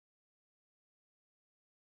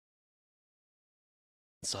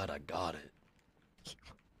inside. I got it.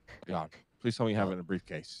 God, please tell me you have it in a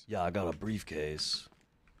briefcase. Yeah, I got a briefcase.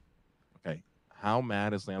 Okay. How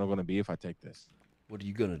mad is Lando going to be if I take this? What are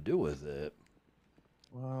you gonna do with it?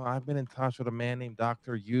 Well, I've been in touch with a man named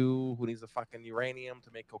Dr. Yu who needs a fucking uranium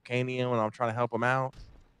to make cocainium, and I'm trying to help him out.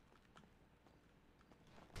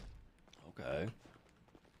 Okay.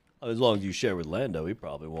 As long as you share with Lando, he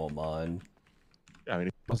probably won't mind. Yeah, I mean,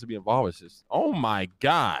 he wants to be involved with this. Oh my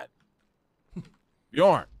God.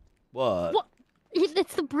 Bjorn. What? What?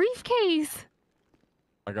 It's the briefcase.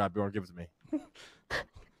 Oh my God, Bjorn, give it to me.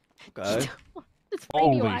 Okay. It's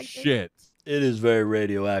Holy radioactive. shit. It is very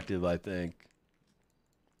radioactive, I think.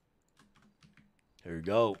 Here you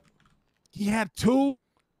go. He had two?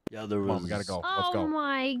 Yeah, there was. Come on, we gotta go. Let's Oh go.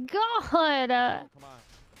 my god. Come on.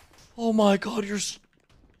 Oh my God, you're.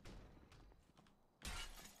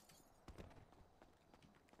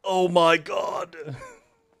 Oh my God.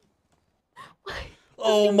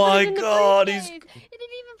 Oh my God, he's. He didn't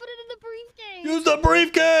even put it in the briefcase. Use the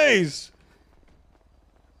briefcase.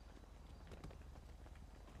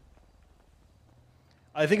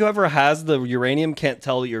 I think whoever has the uranium can't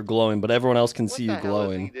tell that you're glowing, but everyone else can see you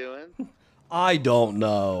glowing. What the hell is he doing? I don't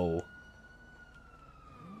know.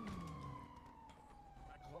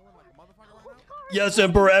 Yes,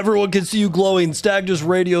 Emperor, everyone can see you glowing. Stag just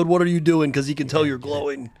radioed, what are you doing? Because he can tell you're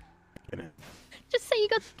glowing. Just say you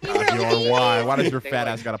got Bjorn, why? Why does your fat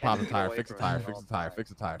ass gotta pop the tire? Fix the tire, fix the tire, fix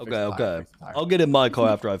the tire. Okay, okay. I'll get in my car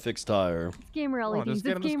after I fix tire. gamer LEDs. just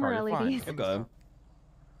get It's in this car, gamer you're fine. LEDs. Okay.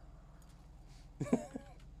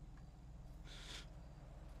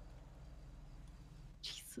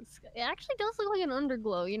 Jesus. It actually does look like an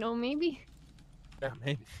underglow, you know, maybe Yeah,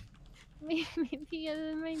 maybe. maybe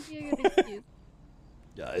it might be a good excuse.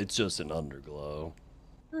 Yeah, it's just an underglow.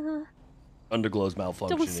 Uh-huh. Underglow's malfunctioning.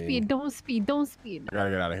 Don't speed, don't speed, don't speed. I gotta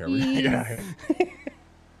get out of here. We gotta get out of here.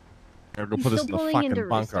 Gotta go put this in Still the pulling fucking into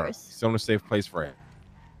bunker. resource. Still in a safe place for it.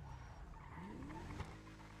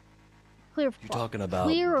 Clear. You talking about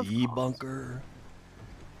Clear of the cost. bunker?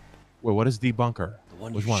 Wait, what is debunker? The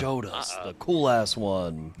one Which you one? showed us. The cool ass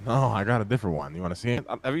one. No, I got a different one. You want to see it?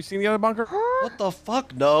 Have you seen the other bunker? Huh? What the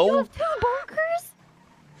fuck? You No. have two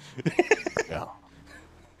bunkers? Yeah.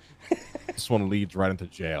 This one leads right into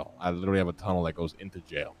jail. I literally have a tunnel that goes into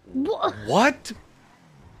jail. What? What?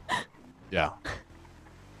 Yeah.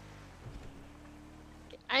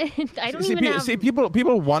 I don't see, even have. see, people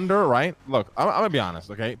wonder, right? Look, I'm gonna be honest,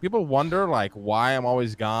 okay? People wonder like why I'm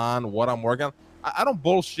always gone, what I'm working on. I don't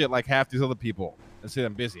bullshit like half these other people and say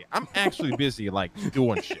I'm busy. I'm actually busy, like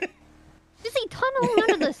doing shit. Busy tunneling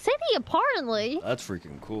under the city, apparently. That's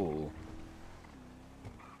freaking cool.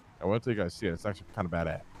 I wait till you guys see it. It's actually kind of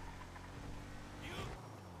badass.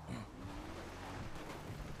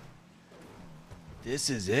 This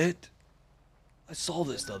is it? I saw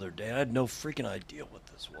this the other day. I had no freaking idea what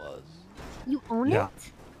this was. You own Yeah.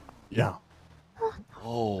 it? Yeah.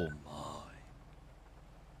 Oh my.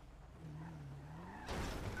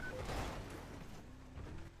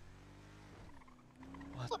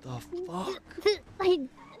 What the fuck?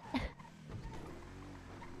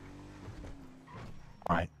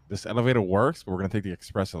 All right, this elevator works, but we're gonna take the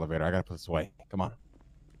express elevator. I gotta put this away. Come on.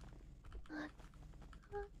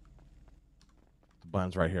 The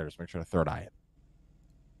button's right here. Just make sure to third eye it.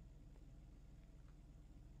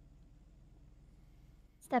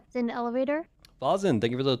 Stepped in elevator. Fazin,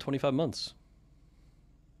 thank you for the 25 months.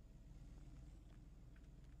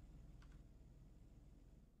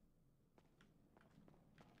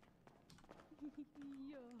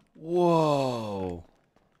 Whoa.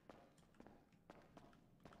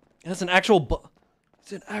 That's an actual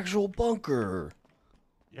it's an actual bunker.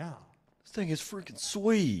 Yeah. This thing is freaking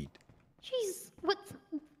sweet. Jeez, what?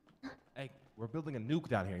 Hey, we're building a nuke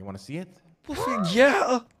down here. You want to see it?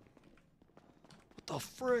 Yeah. What the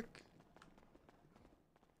frick?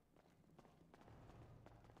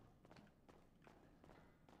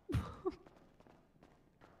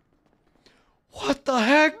 What the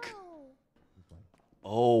heck?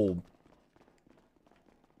 Oh.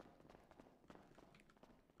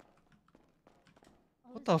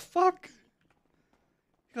 What the fuck?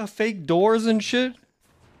 You got fake doors and shit?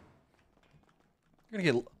 You're gonna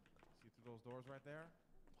get... See through those doors right there?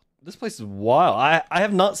 This place is wild. I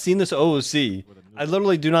have not seen this OOC. I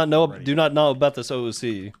literally do not know about this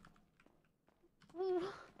OOC.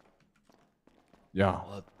 Yeah.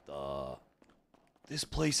 What the... This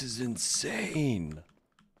place is insane.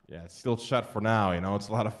 Yeah, it's still shut for now. You know, it's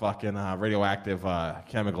a lot of fucking radioactive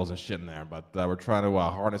chemicals and shit in there. But we're trying to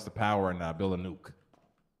harness the power and build a nuke.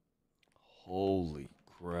 Holy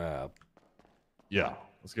crap. Yeah.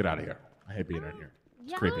 Let's get out of here. I hate being in here.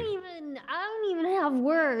 Yeah, creepy. I don't even have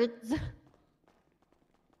words.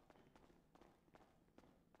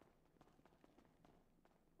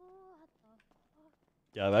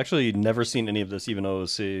 Yeah, I've actually never seen any of this, even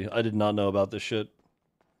OOC. I did not know about this shit.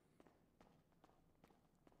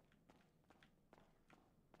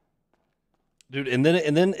 Dude, and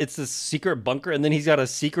then it's this secret bunker, and then he's got a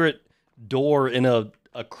secret door in a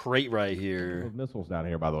crate right here. Those missiles down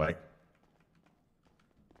here, by the way.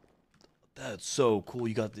 That's so cool.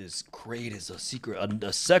 You got this crate as a secret,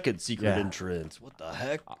 a second secret Yeah. entrance. What the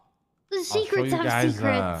heck? The secrets have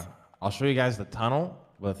secrets. I'll show you guys the tunnel.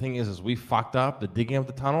 But the thing is we fucked up the digging of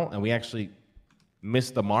the tunnel, and we actually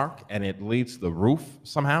missed the mark, and it leads to the roof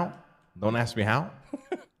somehow. Don't ask me how.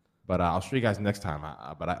 But I'll show you guys next time.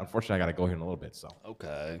 Unfortunately, I got to go here in a little bit, so.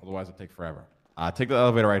 Okay. Otherwise, it'll take forever. Take the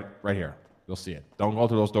elevator right here. You'll see it. Don't go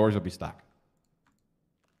through those doors. You'll be stuck.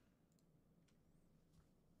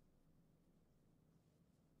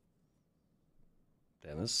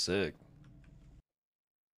 Damn, this is sick.